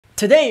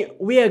Today,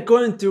 we are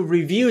going to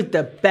review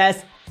the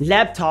best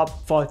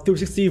laptop for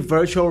 360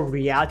 virtual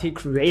reality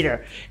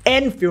creator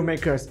and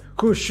filmmakers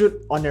who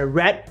shoot on a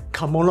RED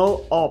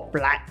Komodo or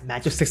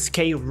Blackmagic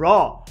 6K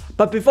RAW.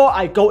 But before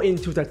I go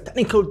into the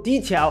technical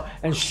detail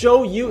and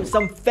show you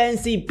some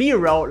fancy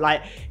B-roll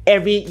like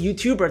every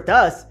YouTuber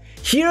does,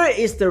 here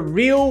is the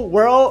real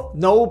world,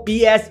 no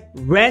BS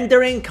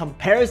rendering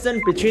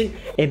comparison between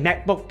a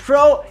MacBook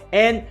Pro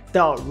and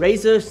the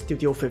Razer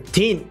Studio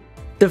 15.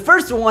 The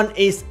first one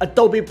is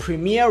Adobe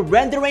Premiere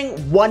rendering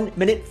 1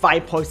 minute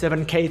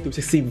 5.7K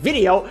 360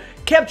 video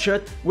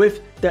captured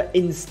with the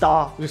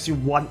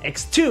Insta360 ONE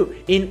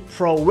X2 in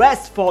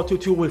ProRes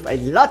 422 with a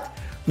LUT,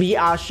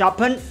 VR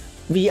sharpen,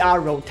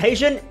 VR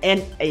rotation,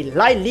 and a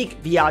light leak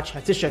VR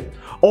transition.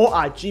 All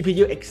are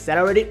GPU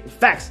accelerated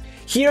effects.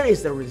 Here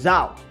is the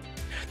result.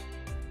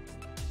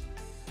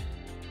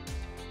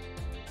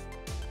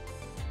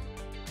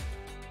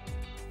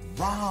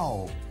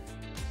 Wow.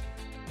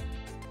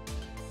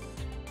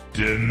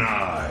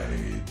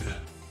 Denied.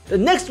 The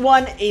next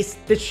one is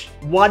Stitch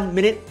 1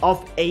 minute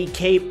of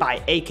 8K by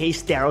 8K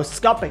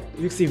stereoscopic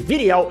 360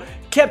 video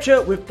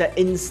captured with the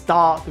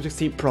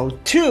Insta360 Pro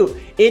 2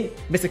 in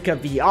Mistika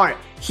VR.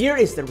 Here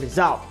is the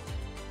result.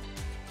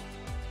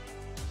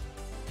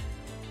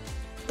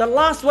 The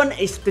last one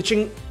is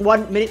stitching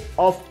 1 minute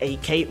of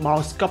 8K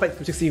monoscopic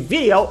 360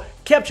 video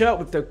captured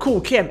with the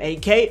Qoocam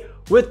 8K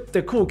with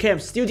the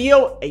Qoocam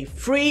Studio, a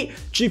free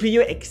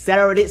GPU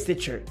accelerated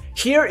stitcher.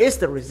 Here is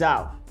the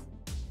result.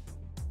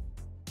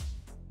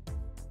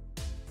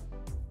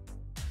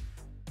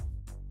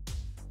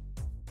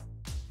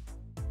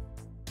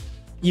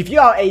 If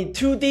you are a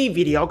 2D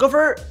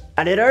videographer,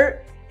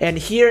 editor, and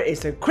here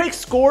is a quick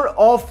score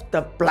of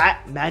the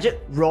Blackmagic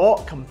RAW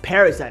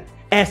comparison.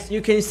 As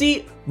you can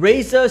see,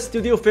 Razer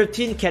Studio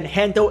 15 can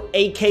handle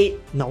 8K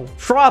no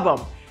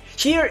problem.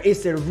 Here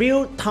is a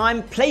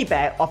real-time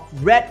playback of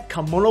RED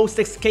Komodo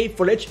 6K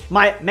footage.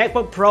 My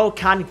MacBook Pro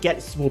can't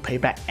get smooth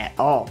playback at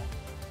all.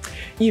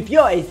 If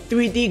you're a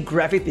 3D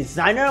graphic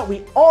designer,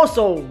 we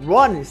also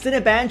run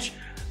Cinebench,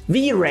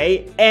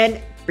 V-Ray, and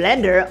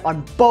Blender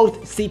on both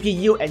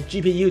CPU and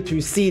GPU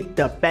to see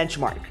the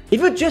benchmark.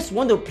 If you just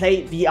want to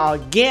play VR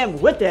game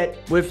with it,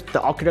 with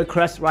the Oculus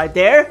Quest right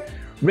there,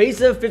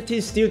 Razer 15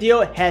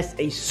 Studio has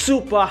a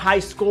super high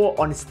score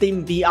on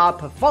Steam VR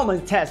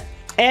performance test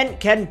and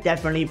can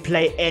definitely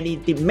play any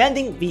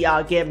demanding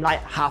VR game like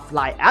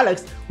Half-Life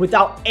Alyx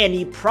without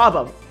any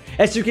problem.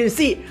 As you can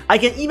see, I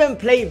can even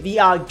play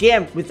VR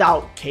game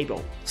without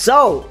cable.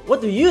 So, what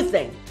do you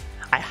think?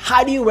 I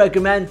highly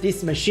recommend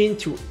this machine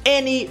to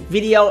any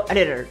video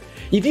editor.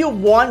 If you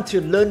want to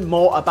learn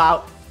more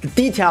about the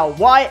detail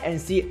why and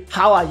see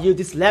how I use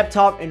this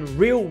laptop in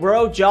real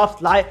world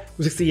jobs like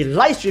 360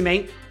 live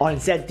streaming,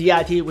 on-set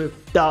DIT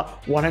with the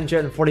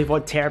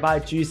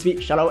 144TB G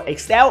Suite Shadow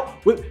XL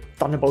with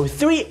Thunderbolt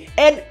 3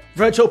 and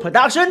virtual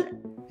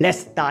production,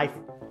 let's dive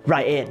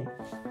right in.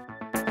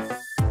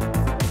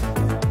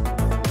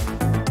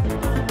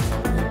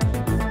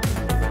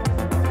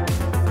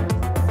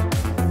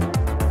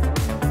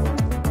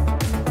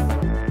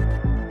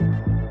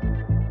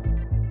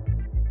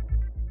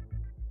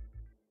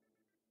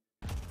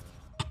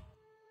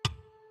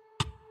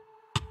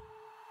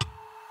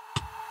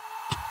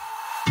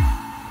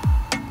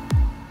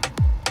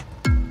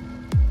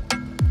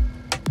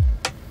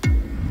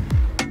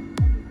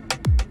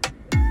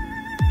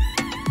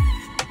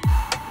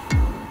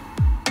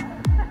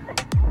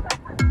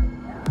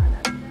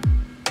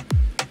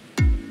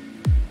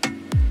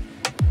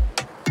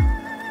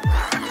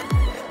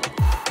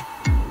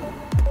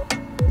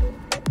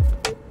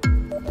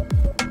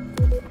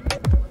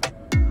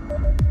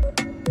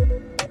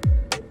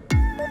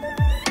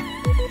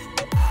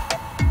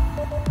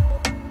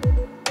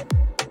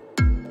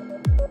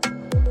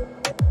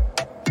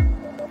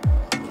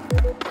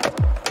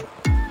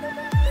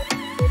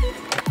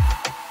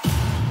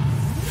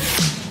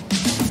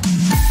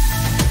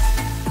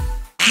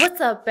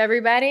 What's up,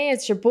 everybody?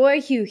 It's your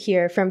boy Hugh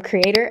here from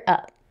Creator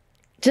Up.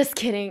 Just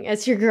kidding,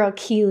 it's your girl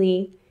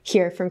Keely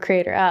here from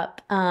Creator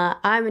Up.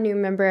 I'm a new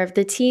member of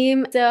the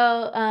team.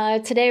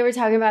 So today we're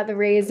talking about the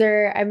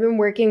Razer. I've been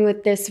working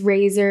with this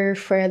Razer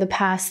for the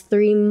past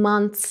 3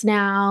 months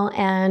now,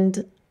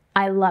 and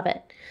I love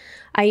it.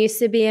 I used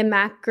to be a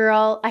Mac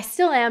girl. I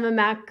still am a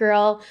Mac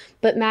girl,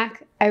 but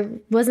Mac, I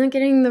wasn't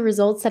getting the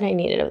results that I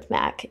needed with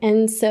Mac.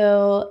 And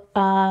so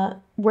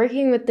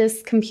working with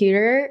this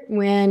computer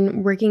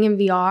when working in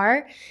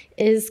VR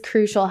is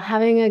crucial.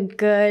 Having a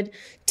good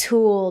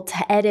tool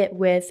to edit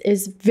with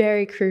is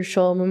very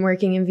crucial when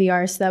working in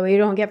VR so that way you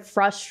don't get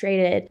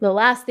frustrated. The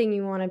last thing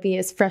you want to be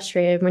is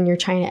frustrated when you're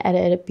trying to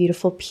edit a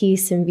beautiful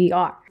piece in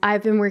VR.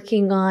 I've been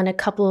working on a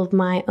couple of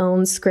my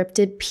own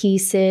scripted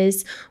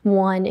pieces,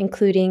 one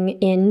including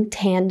In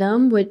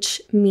Tandem,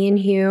 which me and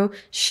Hugh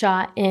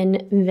shot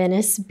in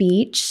Venice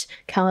Beach,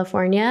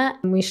 California.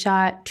 We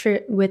shot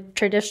with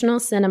traditional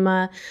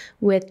cinema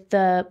with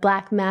the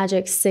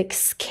Blackmagic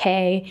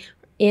 6K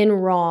in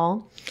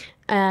RAW,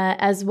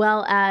 as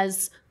well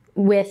as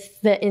with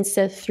the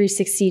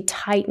Insta360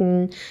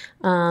 Titan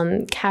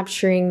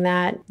capturing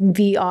that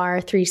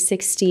VR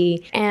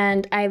 360,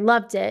 and I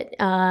loved it.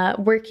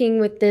 Working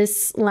with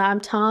this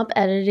laptop,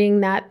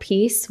 editing that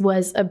piece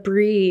was a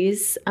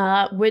breeze,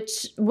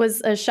 which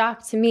was a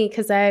shock to me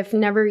because I've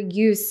never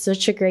used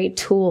such a great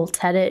tool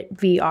to edit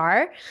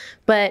VR.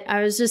 But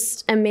I was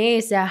just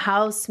amazed at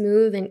how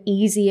smooth and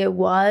easy it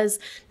was,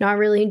 not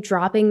really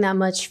dropping that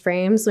much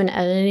frames when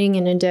editing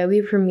in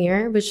Adobe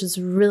Premiere, which is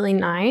really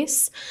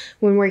nice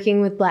when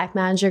working with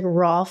Blackmagic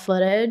RAW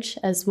footage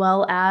as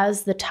well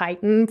as the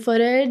Titan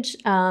footage.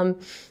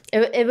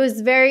 It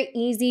was very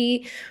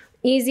easy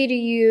to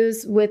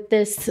use with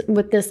this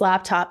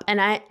laptop, and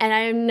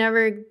I've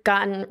never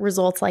gotten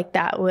results like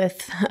that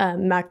with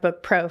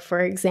MacBook Pro, for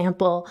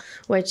example,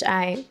 which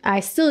I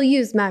still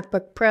use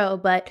MacBook Pro,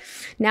 but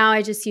now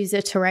I just use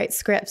it to write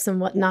scripts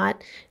and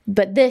whatnot.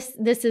 But this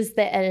is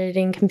the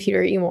editing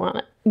computer you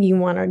want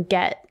to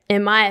get,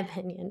 in my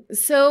opinion.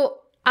 So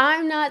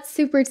I'm not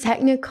super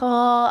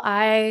technical.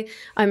 I'm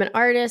an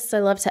artist. I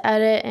love to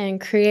edit and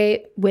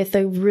create with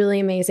a really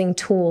amazing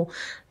tool.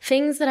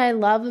 Things that I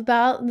love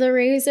about the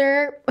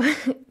Razer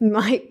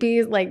might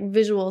be like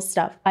visual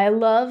stuff. I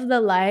love the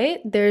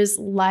light. There's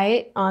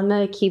light on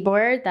the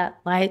keyboard that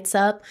lights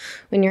up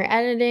when you're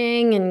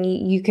editing, and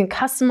you can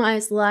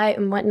customize light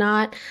and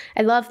whatnot.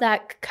 I love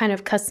that kind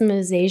of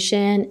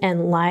customization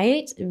and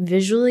light.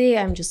 Visually,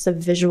 I'm just a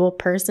visual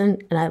person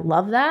and I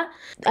love that.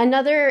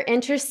 Another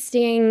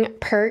interesting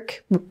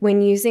perk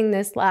when using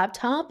this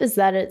laptop is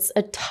that it's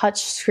a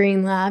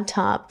touchscreen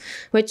laptop,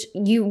 which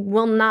you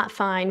will not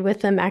find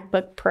with a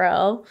MacBook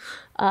Pro.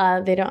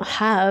 They don't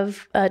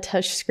have a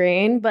touch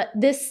screen, but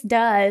this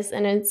does,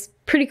 and it's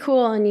pretty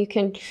cool, and you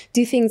can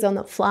do things on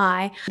the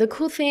fly. The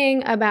cool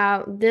thing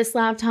about this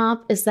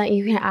laptop is that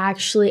you can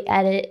actually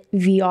edit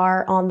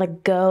VR on the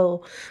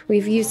go.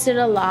 We've used it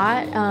a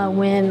lot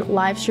when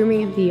live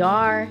streaming in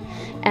VR,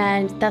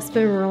 and that's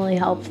been really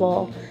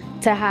helpful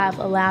to have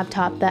a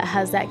laptop that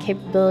has that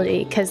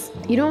capability, because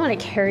you don't want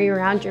to carry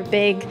around your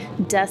big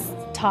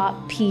desktop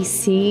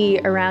PC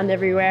around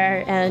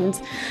everywhere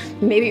and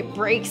maybe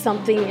break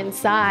something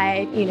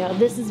inside. You know,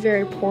 this is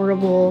very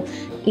portable,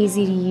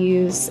 easy to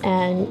use,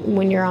 and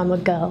when you're on the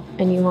go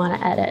and you want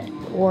to edit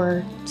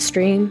or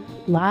stream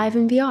live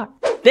in VR.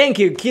 Thank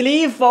you,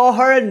 Keely, for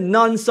her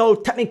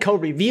non-so-technical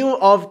review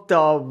of the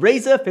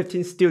Razer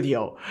 15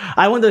 Studio.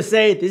 I want to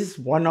say this is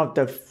one of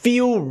the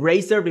few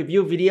Razer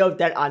review videos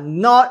that are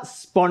not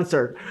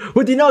sponsored.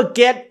 We did not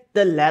get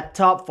the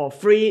laptop for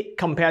free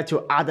compared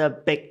to other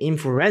big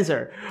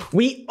influencers.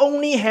 We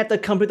only had the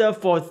computer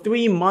for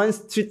 3 months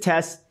to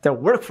test the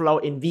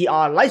workflow in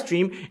VR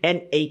livestream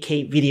and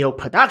 8K video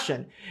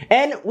production.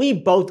 And we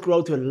both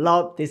grow to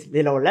love this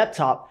little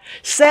laptop.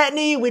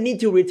 Sadly, we need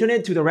to return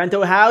it to the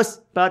rental house,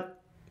 but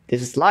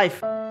this is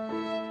life.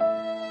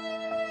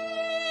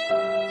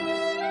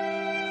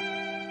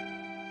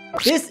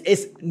 This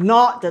is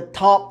not the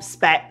top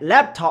spec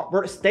laptop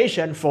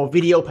workstation for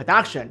video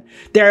production.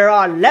 There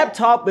are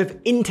laptops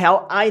with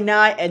Intel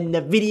i9 and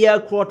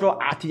NVIDIA Quadro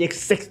RTX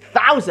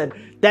 6000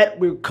 that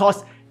will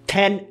cost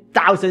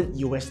 $10,000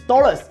 US.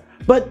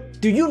 But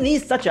do you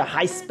need such a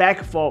high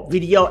spec for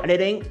video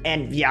editing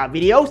and VR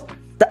videos?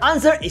 The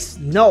answer is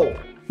no.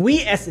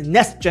 We as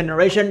next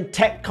generation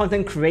tech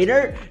content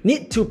creator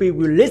need to be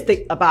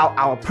realistic about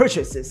our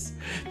purchases.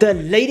 The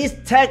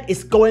latest tech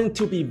is going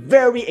to be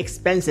very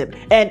expensive,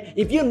 and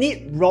if you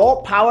need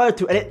raw power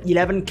to edit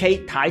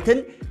 11K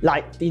Titan,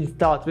 like the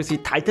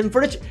Insta360 Titan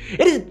footage,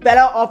 it is better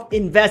off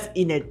invest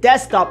in a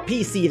desktop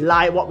PC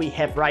like what we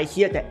have right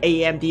here, the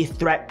AMD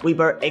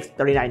Threadripper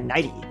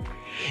X3990.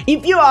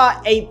 If you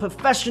are a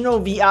professional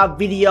VR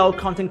video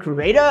content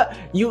creator,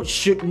 you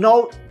should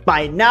know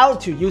by now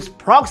to use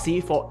proxy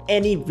for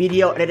any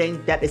video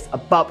editing that is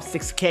above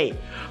 6K.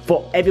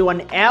 For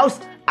everyone else,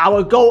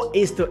 our goal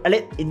is to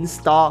edit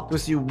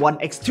Insta360 ONE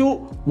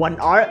X2, ONE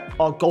R,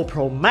 or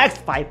GoPro MAX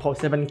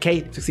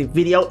 5.7K to see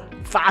video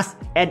fast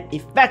and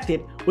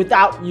effective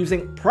without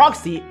using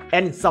proxy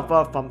and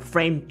suffer from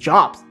frame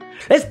drops.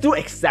 Let's do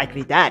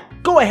exactly that.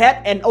 Go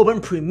ahead and open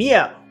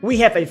Premiere. We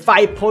have a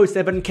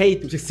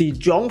 5.7K to see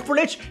drone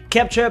footage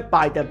captured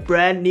by the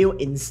brand new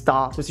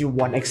Insta360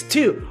 ONE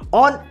X2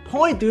 on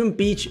Point Dume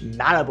Beach,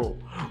 Malibu.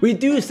 We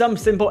do some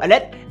simple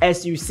edit.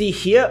 As you see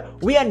here,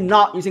 we are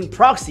not using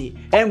proxy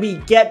and we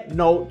get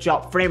no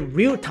drop frame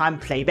real-time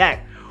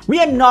playback. We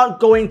are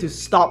not going to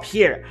stop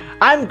here.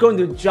 I'm going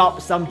to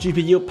drop some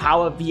GPU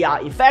power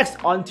VR effects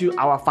onto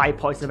our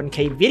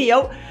 5.7K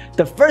video.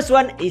 The first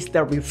one is the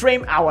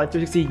reframe our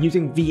 360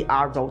 using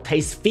VR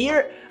rotate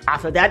sphere.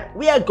 After that,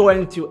 we are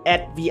going to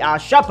add VR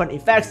sharpen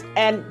effects,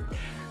 and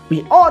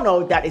we all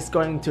know that it's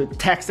going to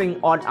taxing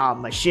on our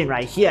machine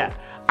right here.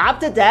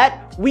 After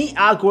that, we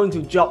are going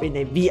to drop in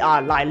a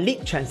VR light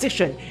leak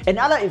transition and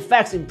other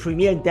effects in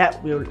Premiere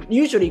that will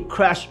usually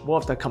crash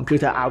both the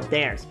computer out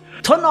there.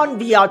 Turn on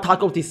VR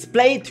toggle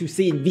display to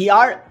see in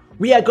VR.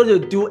 We are going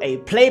to do a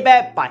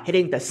playback by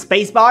hitting the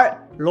spacebar.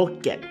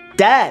 Look at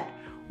that!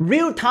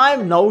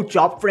 Real-time no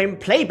drop frame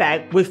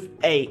playback with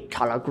a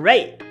color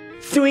grade.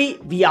 3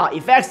 VR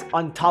effects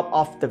on top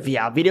of the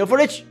VR video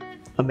footage.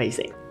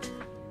 Amazing.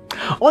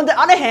 On the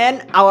other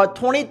hand, our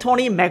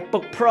 2020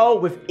 MacBook Pro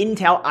with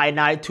Intel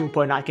i9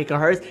 2.9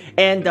 GHz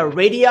and the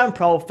Radeon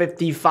Pro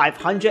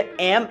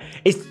 5500M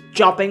is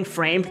dropping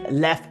frames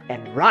left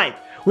and right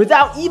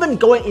without even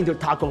going into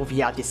toggle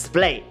VR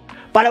display.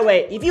 By the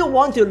way, if you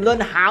want to learn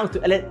how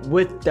to edit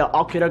with the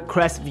Oculus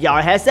Quest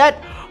VR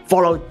headset,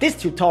 follow this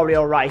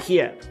tutorial right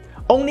here.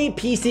 Only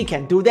PC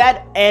can do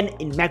that, and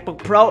in MacBook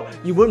Pro,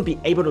 you won't be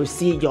able to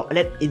see your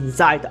edit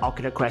inside the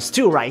Oculus Quest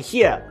 2 right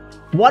here.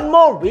 One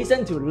more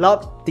reason to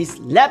love this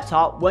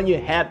laptop when you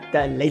have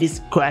the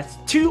latest Quest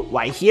 2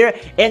 right here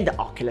and the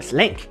Oculus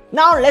Link.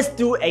 Now let's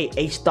do a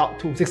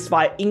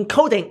H.265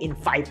 encoding in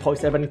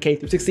 5.7K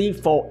 260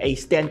 for a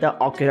standard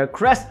Oculus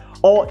Quest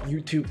or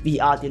YouTube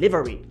VR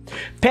delivery.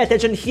 Pay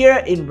attention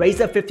here, in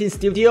Razer 15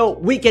 Studio,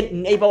 we can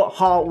enable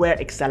hardware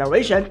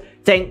acceleration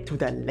thanks to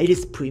the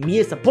latest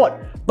Premiere support,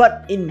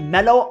 but in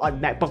Mellow on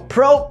MacBook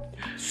Pro,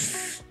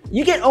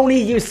 you can only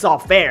use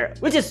software,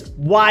 which is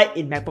why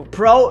in MacBook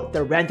Pro,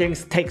 the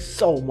renderings take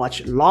so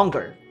much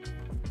longer.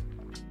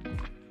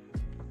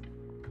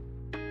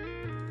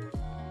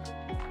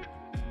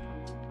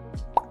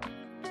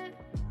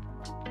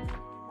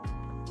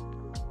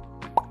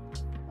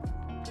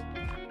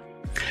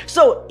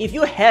 So if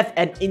you have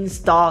an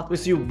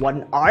Insta360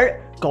 ONE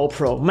R,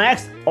 GoPro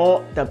MAX,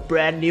 or the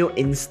brand new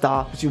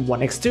Insta360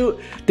 ONE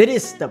X2, this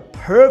is the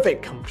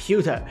perfect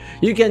computer.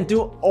 You can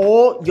do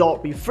all your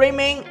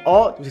reframing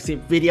or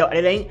video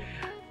editing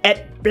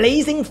at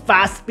blazing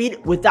fast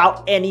speed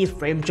without any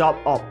frame drop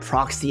or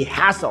proxy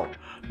hassle.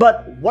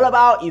 But what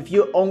about if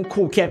you own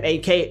Qoocam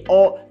 8K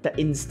or the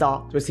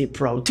Insta360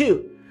 Pro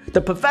 2, the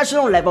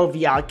professional level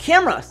VR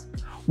cameras?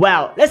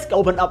 Well, let's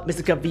open up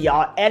Mistika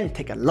VR and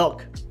take a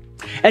look.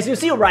 As you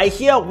see right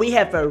here, we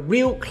have a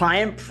real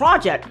client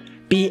project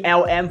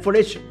BLM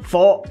footage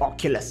for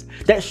Oculus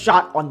that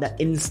shot on the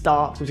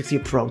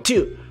Insta360 Pro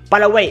 2. By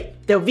the way,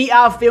 the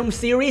VR film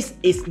series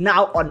is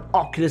now on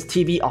Oculus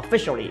TV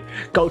officially.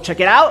 Go check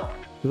it out.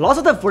 Lots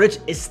of the footage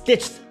is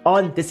stitched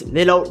on this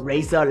little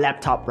Razer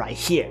laptop right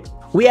here.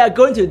 We are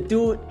going to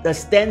do the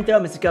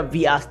standard Mistika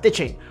VR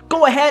stitching.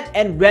 Go ahead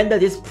and render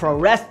this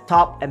ProRes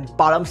top and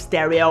bottom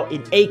stereo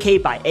in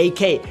 8K by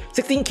 8K,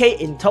 16K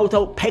in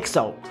total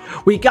pixel.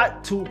 We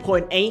got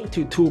 2.8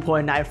 to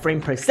 2.9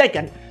 frames per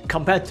second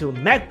compared to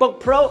MacBook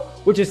Pro,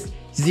 which is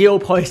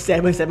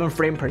 0.77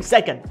 frames per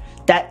second.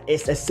 That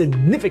is a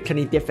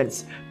significant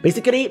difference.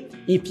 Basically,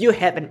 if you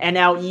have an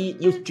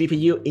NLE used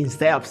GPU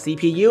instead of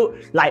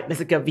CPU, like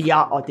Mistika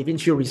VR or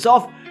DaVinci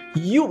Resolve,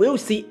 you will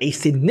see a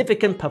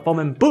significant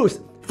performance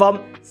boost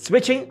from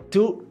switching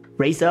to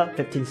Razer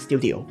 15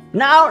 Studio.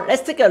 Now,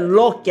 let's take a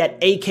look at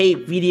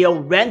 8K video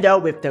render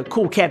with the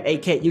Qoocam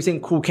 8K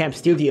using Qoocam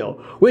Studio,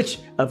 which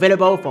is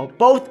available for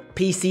both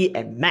PC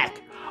and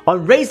Mac.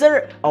 On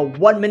Razer, a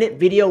 1 minute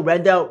video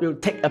render will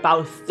take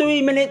about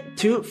 3 minutes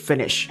to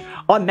finish.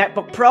 On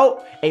MacBook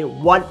Pro, a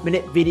 1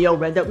 minute video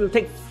render will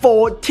take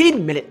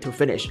 14 minutes to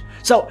finish.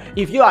 So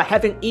if you are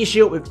having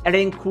issue with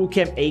editing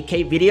Qoocam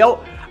 8K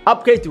video,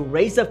 upgrade to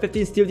Razer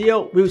 15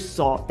 Studio will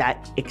solve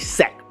that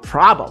exact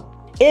problem.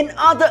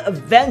 Another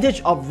advantage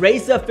of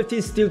Razer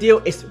 15 Studio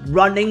is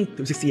running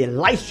 360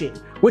 live stream,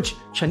 which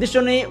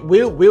traditionally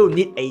will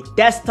need a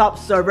desktop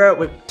server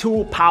with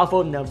two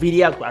powerful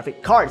NVIDIA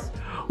graphic cards.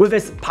 With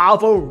its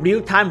powerful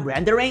real-time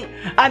rendering,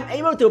 I'm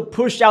able to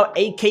push out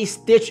 8K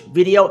stitch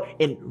video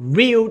in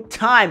real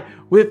time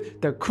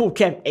with the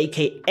Qoocam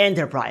 8K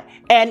Enterprise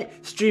and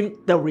stream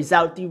the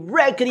result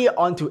directly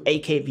onto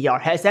 8K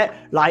VR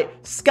headset like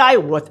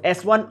Skyward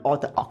S1 or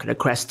the Oculus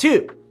Quest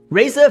 2.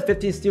 Razer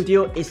 15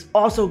 Studio is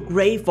also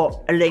great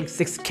for editing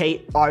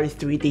 6K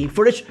R3D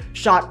footage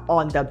shot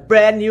on the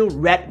brand new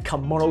RED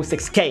Komodo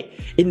 6K.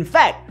 In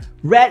fact,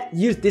 RED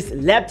used this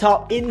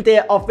laptop in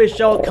their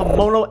official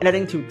Komodo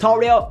editing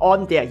tutorial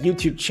on their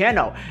YouTube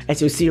channel,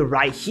 as you see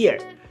right here.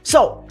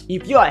 So,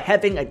 if you are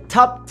having a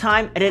tough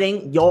time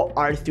editing your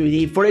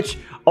R3D footage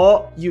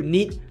or you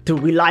need to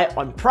rely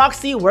on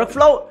proxy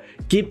workflow,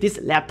 give this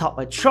laptop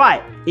a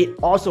try. It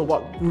also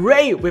works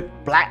great with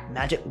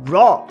Blackmagic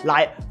RAW,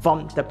 like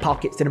from the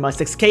Pocket Cinema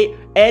 6K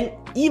and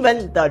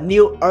even the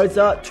new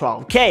Urza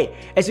 12K.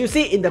 As you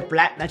see in the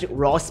Blackmagic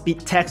RAW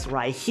speed text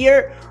right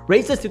here,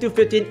 Razer Studio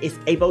 15 is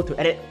able to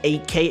edit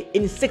 8K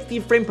in 60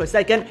 frames per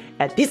second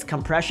at this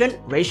compression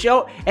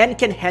ratio and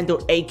can handle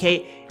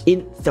 8K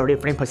in 30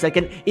 frames per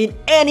second in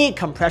any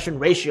compression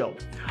ratio.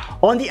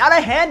 On the other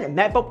hand,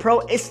 MacBook Pro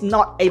is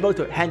not able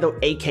to handle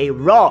 8K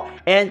RAW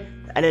and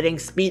editing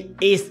speed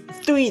is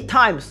 3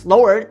 times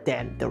slower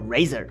than the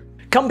Razer.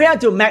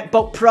 Compared to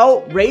MacBook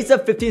Pro,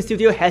 Razer 15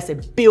 Studio has a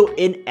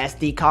built-in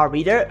SD card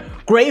reader,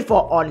 great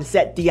for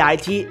on-set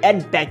DIT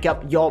and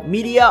backup your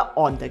media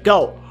on the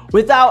go,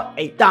 without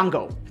a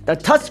dongle. The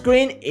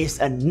touchscreen is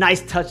a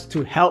nice touch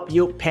to help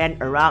you pan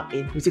around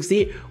in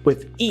 360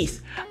 with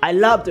ease. I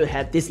love to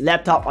have this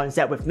laptop on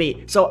set with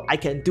me, so I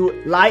can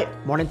do live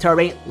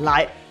monitoring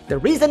like the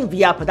recent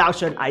VR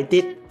production I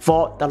did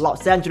for the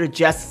Los Angeles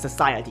Jazz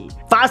Society.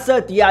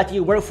 Faster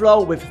DIT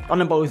workflow with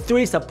Thunderbolt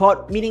 3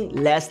 support, meaning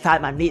less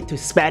time I need to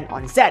spend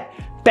on set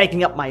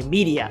backing up my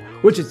media,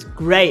 which is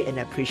great and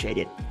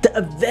appreciated. The The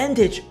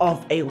advantage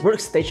of a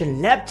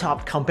workstation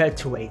laptop compared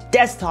to a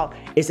desktop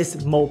is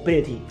its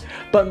mobility,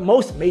 but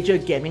most major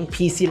gaming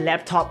PC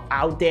laptops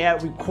out there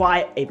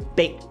require a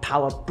big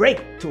power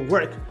brick to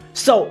work,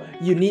 so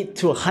you need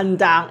to hunt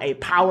down a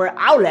power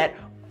outlet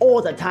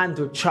all the time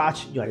to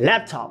charge your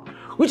laptop,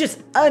 which is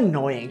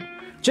annoying.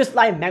 Just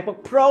like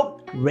MacBook Pro,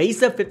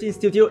 Razer 15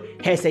 Studio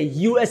has a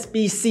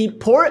USB-C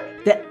port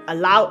that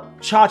allows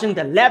charging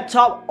the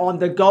laptop on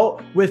the go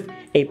with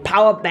a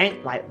power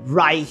bank like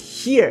right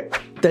here.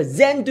 The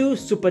Zendu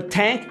Super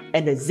Tank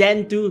and the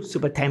Zendu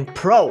Super Tank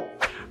Pro.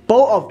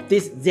 Both of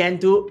these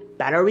Zendu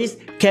batteries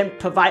can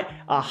provide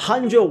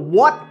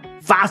 100-watt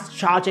fast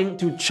charging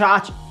to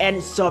charge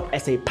and serve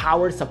as a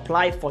power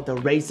supply for the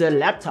Razer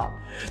laptop.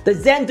 The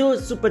Zendu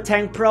Super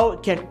Tank Pro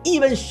can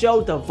even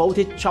show the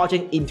voltage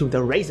charging into the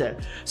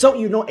Razer, so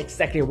you know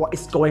exactly what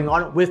is going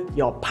on with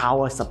your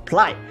power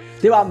supply.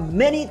 There are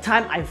many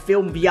times I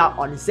film VR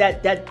on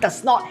set that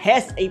does not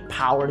have a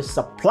power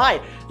supply,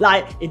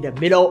 like in the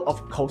middle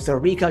of Costa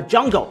Rica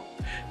jungle.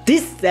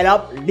 This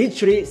setup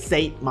literally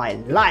saved my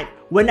life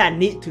when I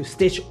need to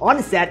stitch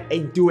on set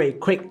and do a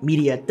quick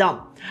media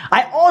dump.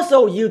 I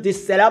also use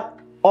this setup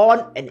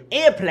on an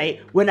airplane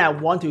when I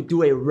want to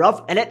do a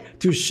rough edit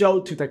to show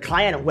to the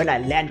client when I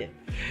land it.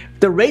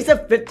 The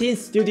Razer 15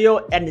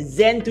 Studio and the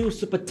Zendu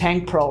Super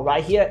Tank Pro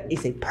right here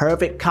is a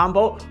perfect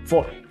combo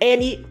for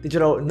any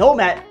digital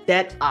nomad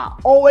that are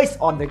always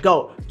on the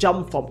go,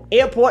 jump from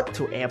airport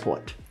to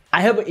airport.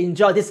 I hope you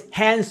enjoyed this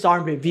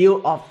hands-on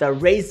review of the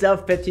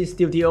Razer 15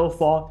 Studio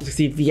for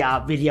 360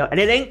 VR video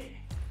editing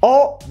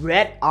or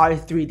RED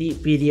R3D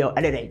video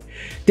editing.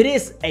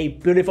 This is a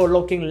beautiful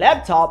looking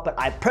laptop, but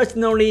I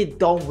personally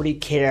don't really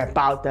care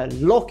about the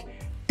look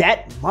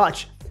that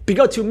much,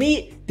 because to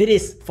me, this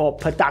is for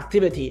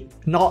productivity,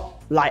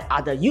 not like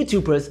other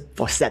YouTubers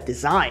for set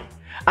design.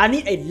 I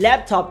need a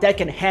laptop that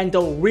can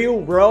handle real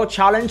world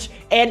challenge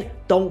and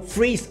don't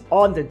freeze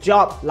on the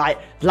job like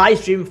live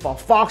stream for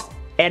Fox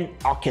and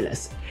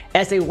Oculus.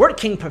 As a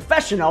working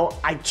professional,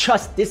 I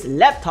trust this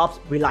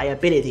laptop's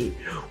reliability.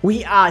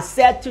 We are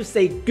sad to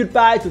say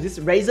goodbye to this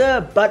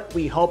Razer, but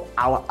we hope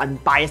our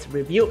unbiased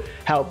review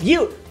help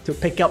you to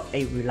pick up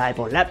a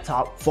reliable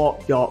laptop for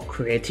your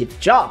creative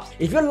jobs.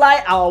 If you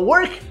like our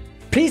work,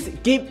 please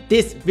give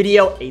this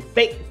video a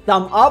big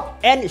thumb up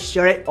and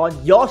share it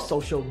on your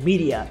social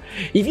media.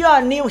 If you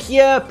are new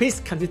here, please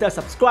consider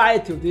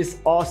subscribe to this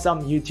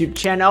awesome YouTube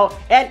channel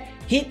and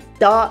hit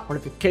the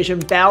notification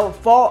bell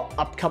for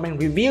upcoming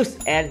reviews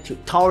and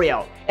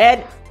tutorial.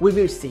 And we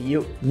will see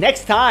you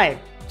next time.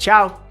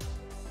 Ciao!